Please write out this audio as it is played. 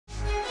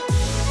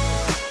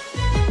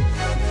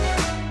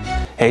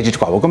Hey G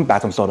Squad, welcome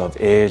back to episode of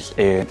Is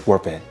It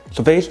Worth It?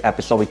 So today's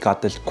episode we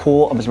got this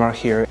cool Amazon right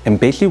here, and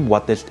basically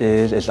what this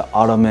is the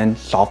Ottoman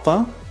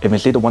sofa. You can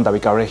see the one that we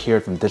got right here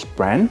from this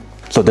brand.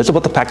 So this is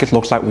what the package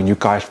looks like when you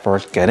guys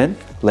first get it.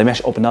 Let me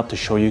actually open up to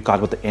show you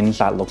guys what the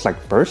inside looks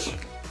like first.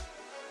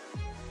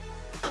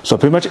 So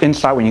pretty much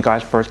inside when you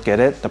guys first get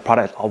it, the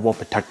product is all well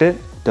protected.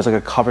 There's like a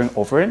covering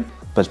over it,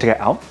 but let's take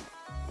it out.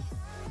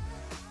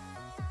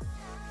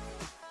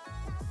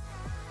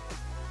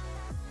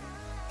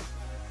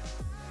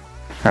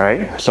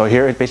 Alright, so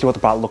here is basically what the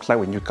product looks like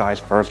when you guys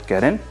first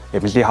get it. You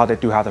can see how they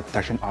do have the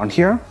protection on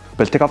here. But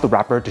let's take off the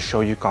wrapper to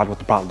show you guys what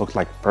the product looks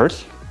like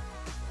first.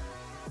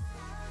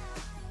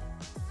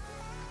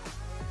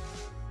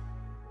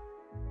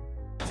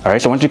 Alright,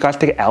 so once you guys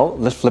take it out,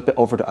 let's flip it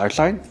over to the other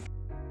side.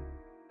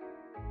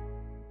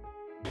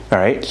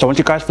 Alright, so once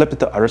you guys flip it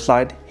to the other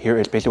side, here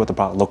is basically what the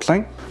product looks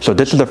like. So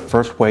this is the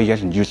first way you guys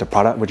can use the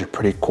product, which is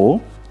pretty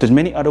cool. There's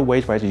many other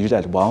ways for you to use it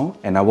as well,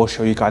 and I will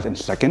show you guys in a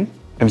second.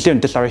 And you see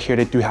on this side right here,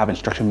 they do have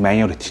instruction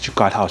manual to teach you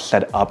guys how to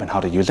set it up and how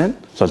to use it.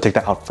 So let's take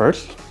that out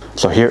first.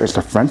 So here is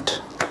the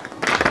front,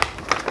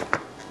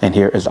 and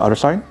here is the other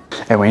side.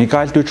 And when you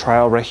guys do try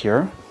out right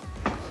here,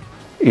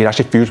 it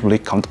actually feels really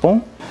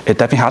comfortable. It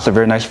definitely has a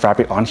very nice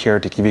fabric on here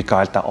to give you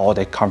guys that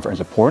all-day comfort and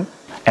support.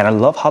 And I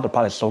love how the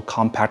product is so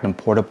compact and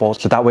portable.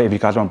 So that way, if you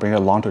guys want to bring it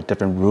along to a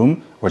different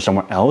room or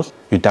somewhere else,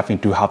 you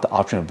definitely do have the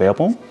option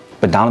available.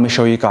 But now let me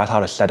show you guys how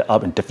to set it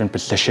up in different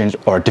positions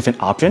or different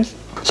options.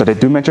 So they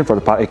do mention for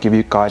the product, it give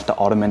you guys the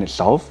ottoman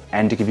itself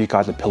and to give you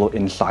guys a pillow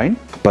inside.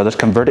 But let's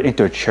convert it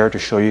into a chair to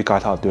show you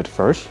guys how to do it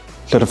first.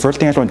 So the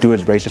first thing I want to do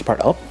is raise this part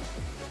up.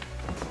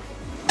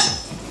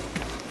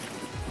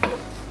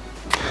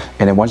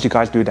 And then once you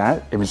guys do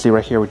that, if you see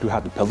right here, we do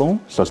have the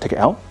pillow. So let's take it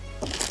out.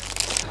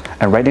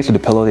 And right next to the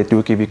pillow, they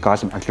do give you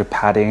guys some extra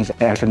paddings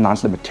and extra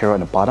non-slip material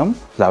in the bottom.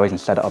 So that way you can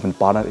set it up in the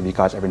bottom if you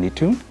guys ever need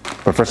to.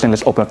 But first thing,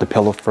 let's open up the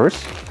pillow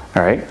first.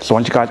 Alright, so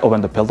once you guys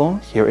open the pillow,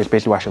 here is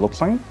basically what it actually looks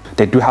like.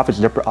 They do have a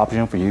zipper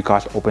option for you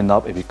guys to open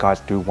up if you guys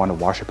do want to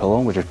wash your pillow,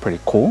 which is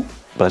pretty cool.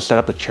 But let's set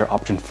up the chair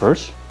option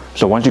first.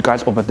 So once you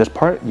guys open this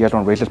part, you guys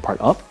want to raise this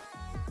part up.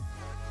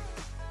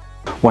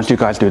 Once you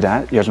guys do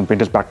that, you guys want to bring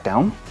this back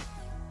down.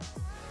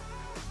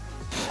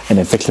 And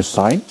then fix the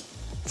side.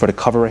 For the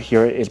cover right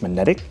here is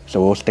magnetic,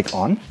 so it will stick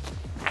on.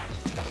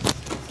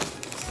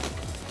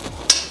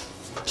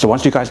 So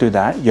once you guys do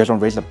that, you guys want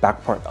to raise the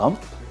back part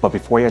up. But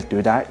before you guys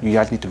do that, you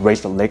guys need to raise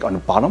the leg on the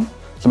bottom.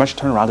 So I'm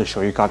actually turn around to show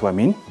you guys what I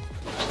mean.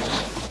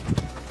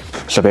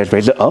 So guys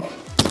raise it up.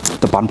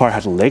 The bottom part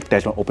has a leg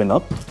that's going to open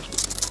up.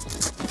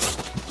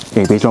 And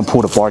you basically want to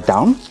pull the bar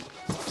down.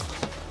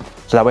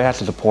 So that way it has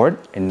the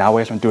support. And now what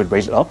you guys want to do is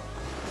raise it up.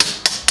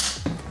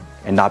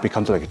 And now it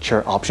becomes like a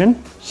chair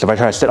option. So if I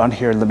try to sit on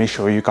here, let me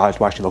show you guys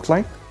what it actually looks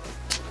like.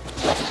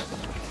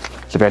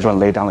 So if you guys want to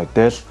lay down like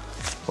this,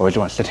 or if you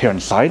want to sit here on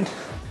the side,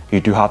 you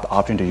do have the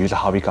option to use it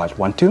how you guys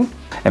want to.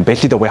 And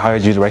basically the way how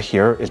you use it right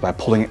here is by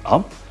pulling it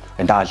up,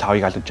 and that is how you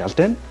guys adjust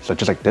it. So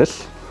just like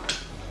this.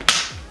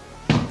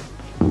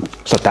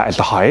 So that is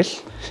the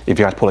highest. If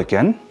you guys pull it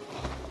again,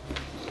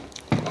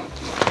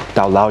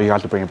 that will allow you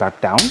guys to bring it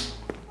back down.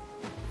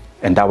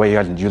 And that way you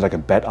guys can use like a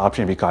bed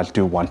option if you guys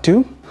do want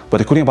to. But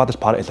the cool thing about this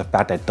product is the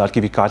fact that it does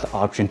give you guys the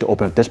option to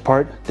open up this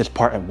part,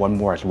 and one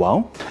more as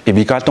well. If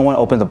you guys don't want to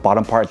open the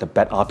bottom part as the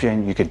bed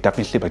option, you can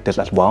definitely sleep like this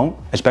as well.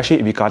 Especially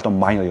if you guys don't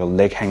mind your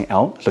leg hanging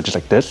out, so just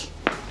like this.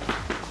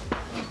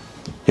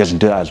 You guys can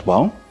do that as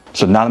well.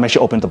 So now let me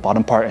actually open the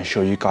bottom part and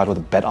show you guys what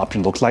the bed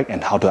option looks like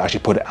and how to actually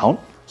put it out.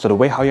 So the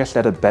way how you guys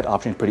set the bed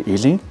option is pretty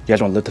easy. You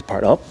guys want to lift this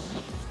part up.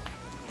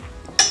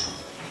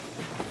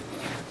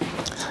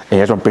 And you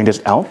guys want to bring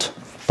this out.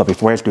 But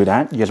before you guys do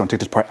that, you guys want to take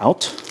this part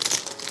out.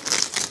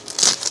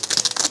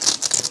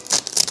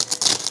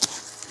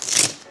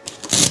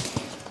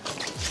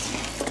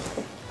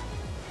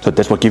 So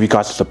this will give you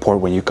guys the support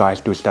when you guys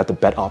do set the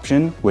bed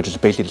option, which is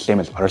basically the same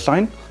as the other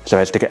side. So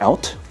let's take it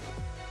out.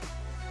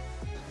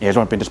 You guys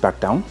want to bring this back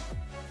down.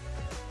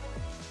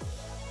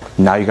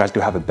 Now you guys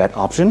do have a bed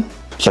option.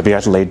 So if you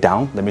guys lay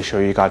down, let me show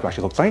you guys what it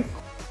actually looks like.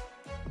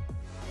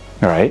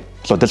 Alright,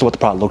 so this is what the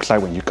product looks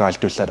like when you guys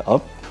do set it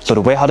up. So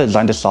the way how to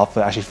design this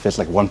sofa actually fits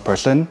like one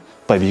person,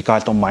 but if you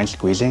guys don't mind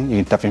squeezing, you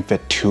can definitely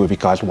fit two if you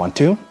guys want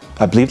to.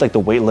 I believe like the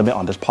weight limit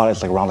on this product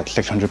is like around like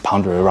 600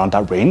 pounds or around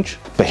that range.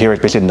 But here is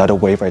basically another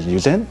way for you to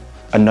use it.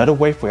 Another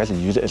way for you guys to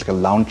use it is like a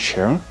lounge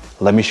chair.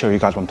 Let me show you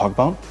guys what I'm talking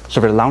about.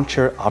 So for the lounge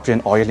chair option,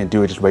 all you can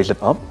do is just raise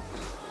it up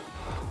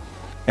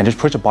and just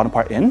push the bottom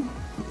part in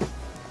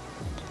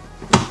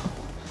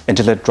and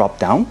just let it drop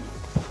down.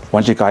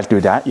 Once you guys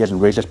do that, you guys can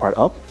raise this part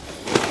up.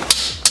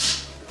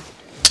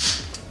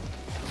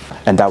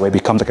 And that way it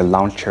becomes like a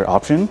lounge chair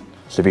option.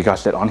 So if you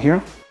guys sit on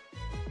here,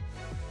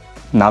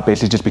 now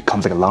basically just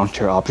becomes like a lounge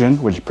chair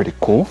option, which is pretty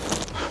cool.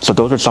 So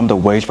those are some of the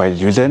ways for you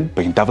to use it,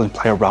 but you can definitely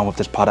play around with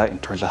this product in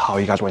terms of how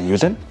you guys want to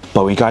use it.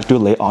 But when you guys do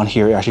lay on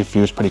here, it actually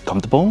feels pretty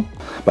comfortable.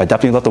 But I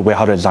definitely love the way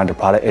how to design the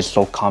product. It's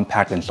so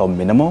compact and so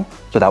minimal.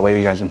 So that way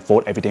you guys can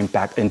fold everything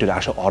back into the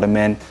actual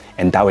ottoman,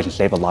 and that way you can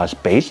save a lot of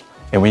space.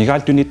 And when you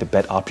guys do need the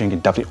bed option, you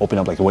can definitely open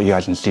up like what you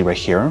guys can see right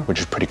here, which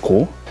is pretty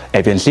cool.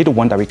 If you can see, the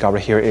one that we got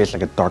right here is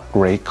like a dark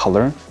gray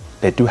color.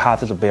 They do have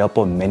this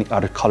available in many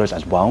other colors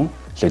as well.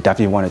 So you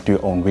definitely want to do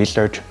your own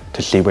research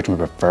to see which one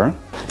you prefer.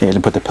 And you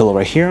can put the pillow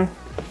right here.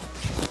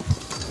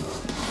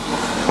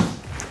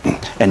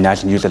 And now you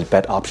can use it as a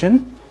bed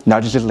option. Now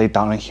just lay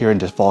down in here and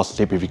just fall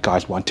asleep if you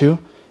guys want to.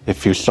 It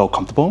feels so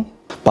comfortable.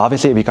 But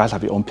obviously if you guys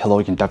have your own pillow,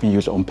 you can definitely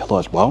use your own pillow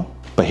as well.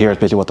 But here is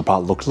basically what the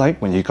product looks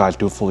like when you guys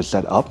do fully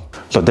set up.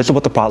 So this is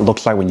what the product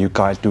looks like when you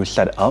guys do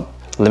set it up.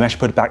 Let me actually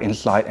put it back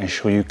inside and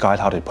show you guys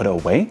how to put it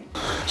away.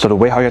 So the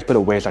way how you guys put it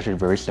away is actually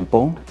very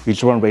simple. You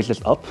just want to raise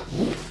this up.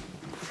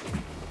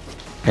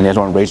 And you just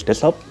want to raise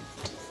this up.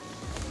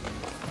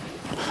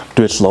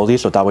 Do it slowly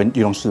so that way you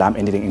don't slam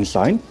anything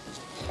inside.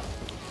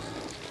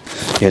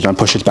 You guys want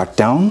to push this back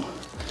down.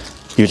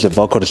 Use the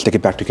Velcro to stick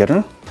it back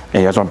together.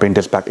 And you guys want to bring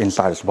this back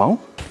inside as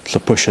well. So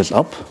push this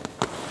up.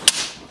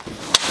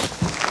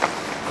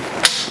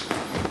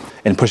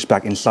 And push it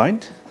back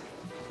inside.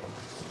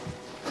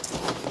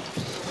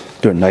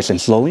 Do it nice and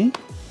slowly.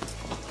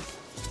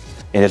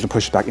 And as you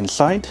push it back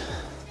inside,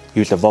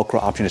 use the Velcro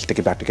option to stick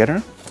it back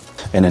together.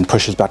 And then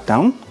push this back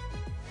down.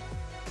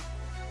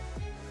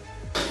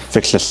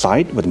 Fix the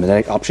side with the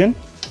magnetic option.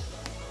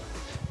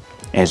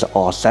 And it's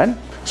all set.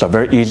 So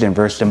very easy and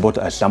very simple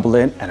to assemble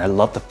it. And I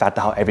love the fact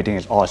that how everything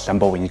is all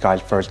assembled when you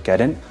guys first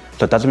get it.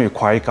 So it doesn't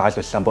require you guys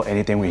to assemble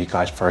anything when you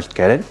guys first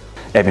get it.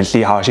 And you can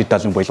see how it actually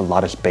doesn't waste a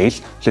lot of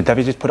space. So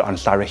definitely just put it on the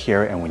side right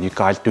here, and when you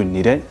guys do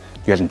need it,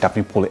 you guys can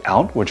definitely pull it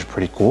out, which is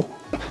pretty cool.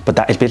 But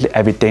that is basically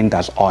everything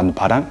that's on the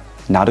product.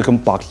 Now to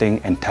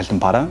unboxing and testing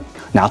product.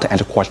 Now to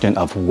answer the question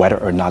of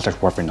whether or not it's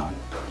worth it or not.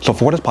 So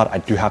for this product, I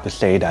do have to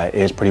say that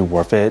it is pretty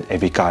worth it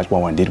if you guys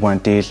want to need one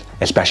of these,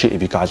 especially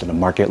if you guys are in the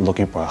market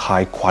looking for a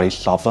high quality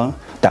sofa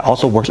that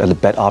also works as a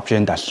bed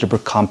option that's super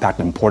compact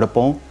and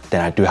portable.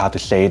 Then I do have to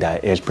say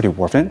that it is pretty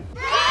worth it.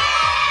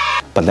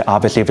 But then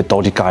obviously for those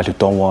of you guys who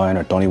don't want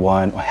or don't need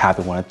one or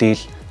have one of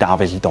these, then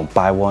obviously don't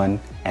buy one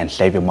and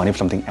save your money for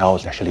something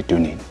else you actually do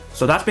need.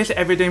 So that's basically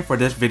everything for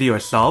this video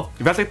itself.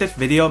 If you guys like this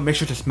video, make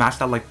sure to smash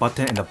that like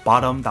button in the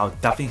bottom. That will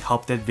definitely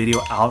help this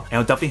video out, and it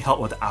will definitely help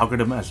with the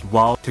algorithm as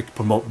well to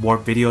promote more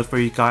videos for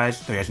you guys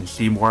so you guys can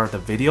see more of the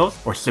videos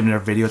or similar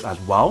videos as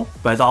well.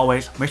 But as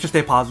always, make sure to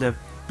stay positive,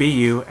 be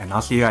you, and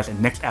I'll see you guys in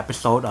the next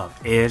episode of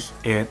Is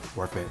It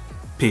Worth It?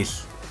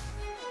 Peace.